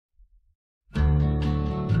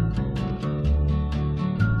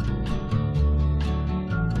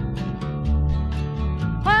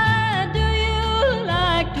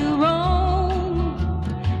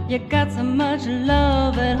You got so much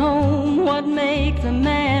love at home. What makes a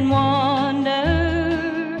man wonder?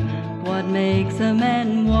 What makes a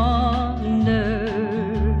man wonder?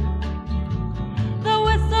 The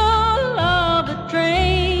whistle of a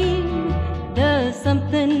train does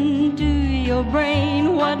something to your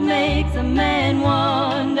brain. What makes a man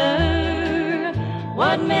wonder?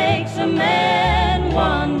 What makes a man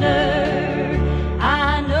wonder?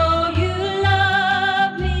 I know you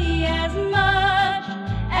love me as much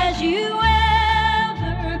as you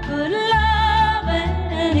ever could love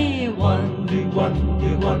anyone.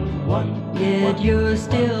 Yet you're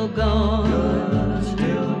still gone.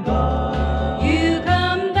 You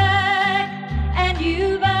come back and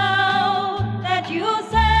you vow that you'll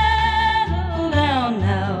settle down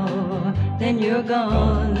now. Then you're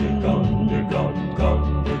gone.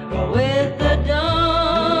 With the dawn.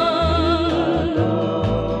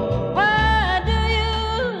 Why do you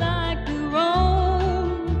like to roam?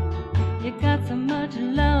 You got so much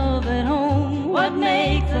love at home. What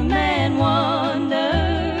makes a man wonder?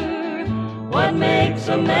 What makes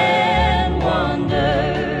a man wonder?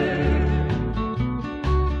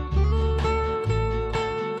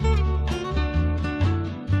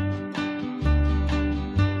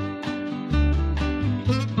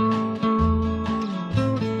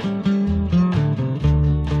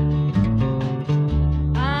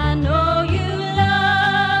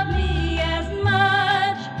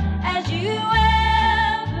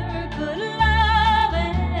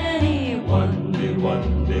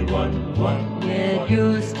 Yet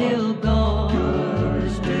you're still gone.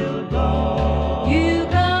 You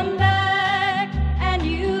come back and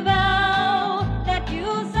you vow that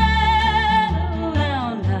you'll settle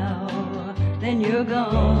down now. Then you're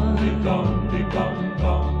gone.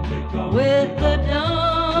 With the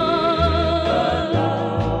dawn.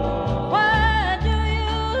 Why do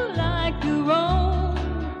you like to roam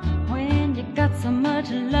when you got so much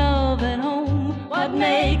love at home? What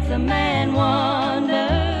makes a man wonder?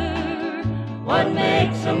 What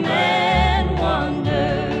makes a man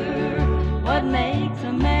wonder? What makes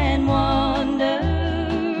a man wonder?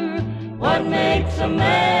 What makes a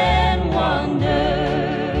man